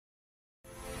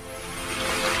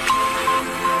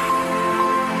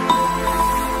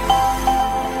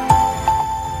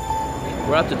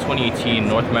at the 2018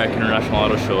 North American International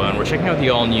Auto Show, and we're checking out the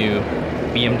all-new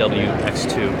BMW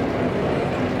X2.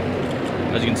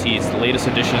 As you can see, it's the latest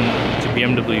addition to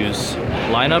BMW's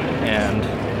lineup, and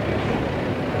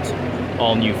it's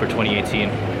all new for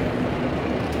 2018.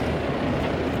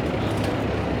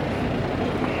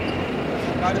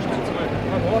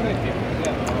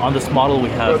 On this model, we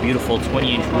have beautiful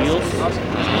 20-inch wheels,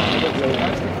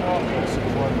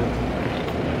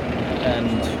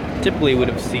 and typically would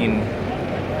have seen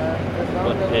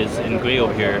what is in gray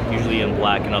over here, usually in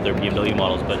black in other BMW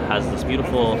models, but has this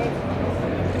beautiful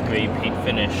gray paint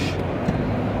finish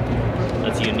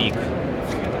that's unique,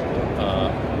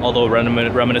 although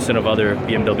reminiscent of other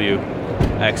BMW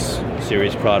X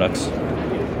series products.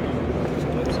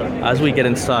 So as we get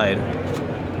inside,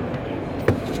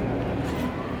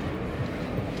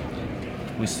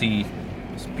 we see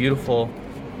this beautiful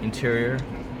interior,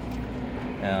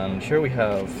 and here we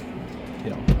have,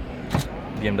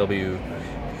 BMW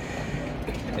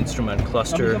instrument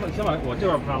cluster,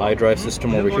 iDrive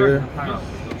system over here,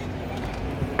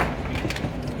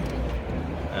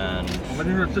 and the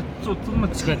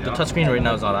touchscreen right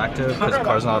now is not active because the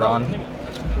car's not on.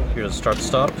 Here's start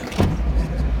stop.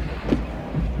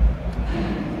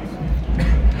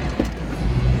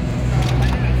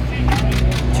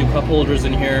 Two cup holders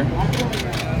in here.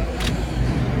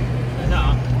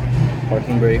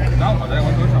 Parking brake.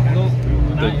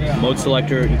 The mode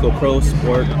selector, Eco Pro,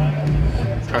 Sport,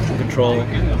 traction control.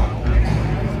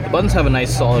 The buttons have a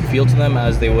nice solid feel to them,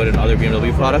 as they would in other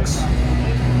BMW products.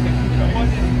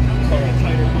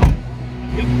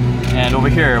 And over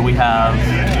here we have,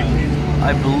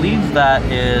 I believe that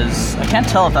is, I can't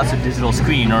tell if that's a digital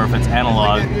screen or if it's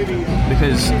analog,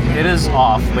 because it is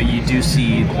off, but you do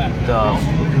see the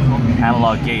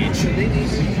analog gauge.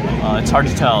 It's hard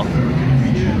to tell.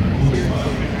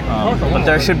 But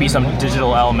there should be some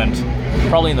digital element,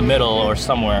 probably in the middle or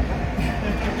somewhere.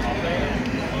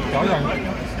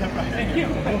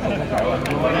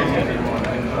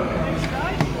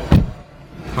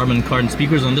 Carbon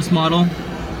speakers on this model.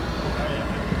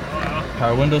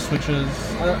 Power window switches.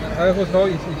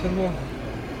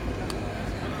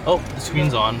 Oh, the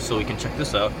screen's on, so we can check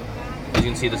this out. As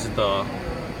you can see, this is the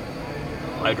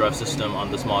iDrive system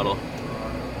on this model.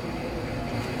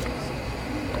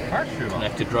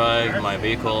 Connected drive, my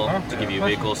vehicle, to give you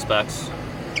vehicle specs.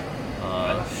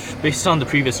 Based on the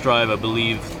previous drive, I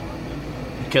believe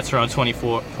it gets around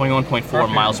 21.4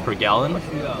 miles per gallon.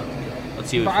 Let's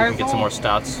see if we can get some more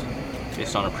stats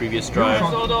based on a previous drive. I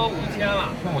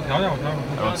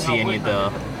don't see any of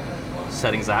the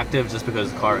settings active just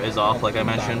because the car is off, like I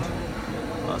mentioned.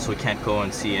 So we can't go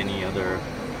and see any other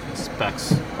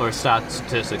specs or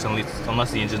statistics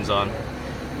unless the engine's on.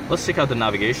 Let's check out the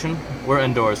navigation. We're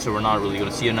indoors, so we're not really going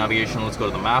to see a navigation. Let's go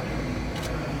to the map.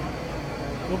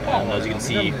 And as you can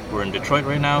see, we're in Detroit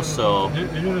right now, so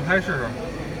it's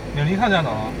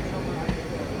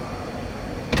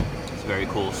very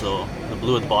cool. So the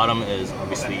blue at the bottom is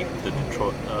obviously the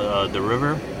Detroit, the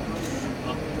river.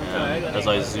 And as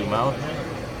I zoom out,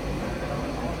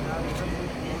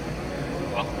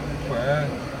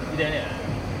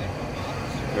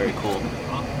 very cool.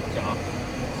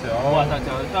 I'm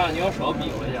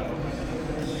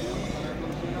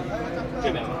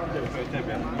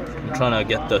trying to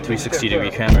get the 360-degree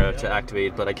camera to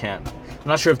activate, but I can't. I'm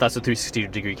not sure if that's a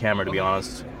 360-degree camera, to be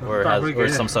honest, or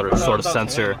it's some sort of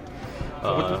sensor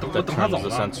that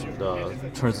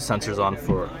turns the sensors on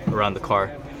for around the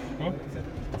car.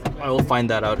 I will find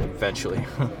that out eventually.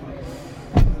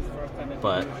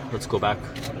 But let's go back.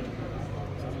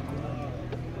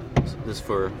 This is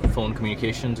for phone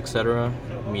communications, etc.,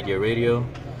 media, radio.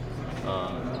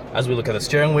 As we look at the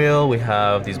steering wheel, we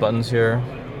have these buttons here: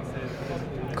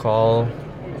 call,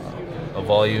 a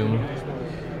volume,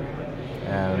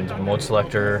 and mode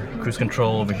selector, cruise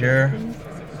control over here.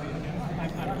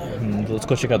 And let's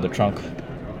go check out the trunk.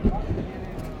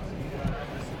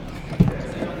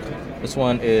 This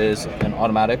one is an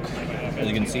automatic, as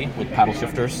you can see, with paddle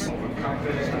shifters.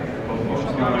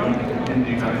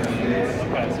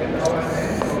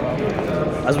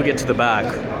 As we get to the back,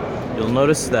 you'll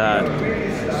notice that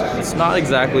it's not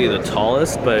exactly the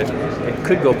tallest, but it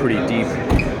could go pretty deep.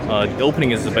 The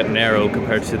opening is a bit narrow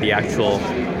compared to the actual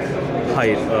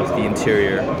height of the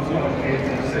interior.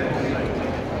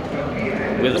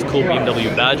 We have this cool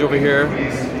BMW badge over here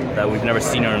that we've never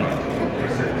seen on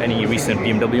any recent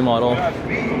BMW model.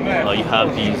 You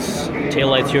have these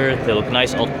taillights here. They look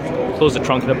nice. I'll close the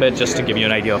trunk a bit just to give you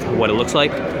an idea of what it looks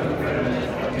like.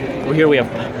 Over here we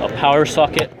have a power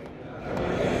socket,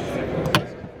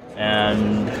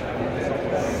 and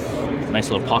Nice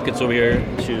little pockets over here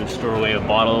to store away a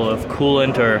bottle of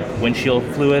coolant or windshield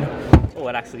fluid. Oh,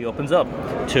 it actually opens up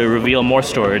to reveal more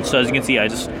storage. So as you can see, I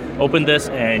just opened this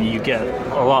and you get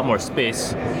a lot more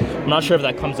space. I'm not sure if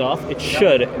that comes off. It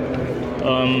should,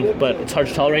 but it's hard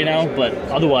to tell right now. But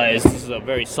otherwise, this is a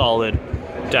very solid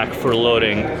deck for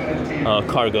loading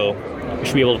cargo. You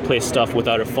should be able to place stuff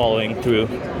without it falling through.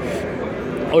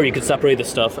 Or you could separate the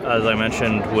stuff, as I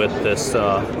mentioned, with this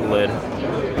lid.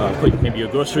 Put maybe your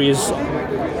groceries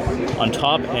on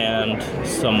top and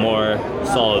some more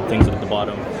solid things at the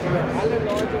bottom.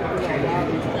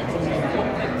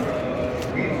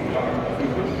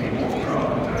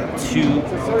 Two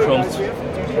chrome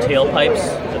tailpipes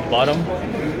at the bottom.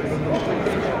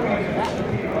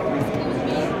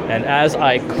 And as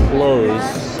I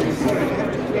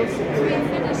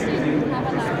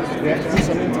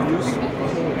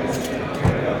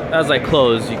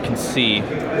close, you can see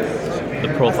the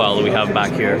profile that we have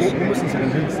back here.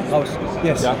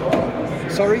 Yes. Yeah.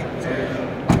 Sorry.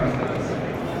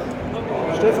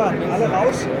 Stefan, alle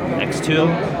raus. X2.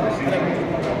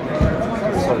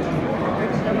 Sorry.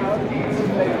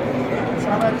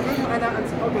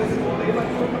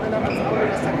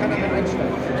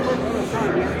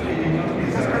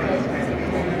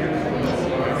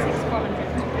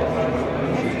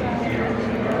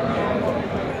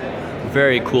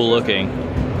 Very cool looking,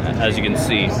 as you can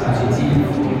see.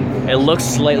 It looks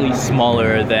slightly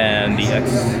smaller than the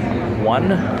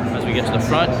X1. As we get to the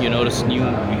front, you notice new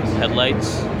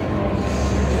headlights,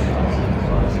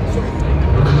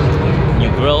 new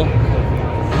grille.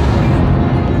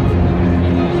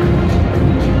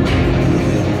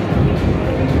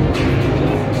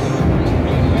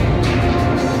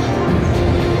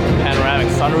 Panoramic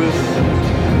sunroof.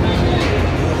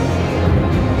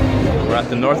 We're at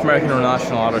the North American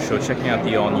International Auto Show checking out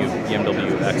the all-new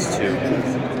BMW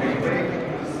X2.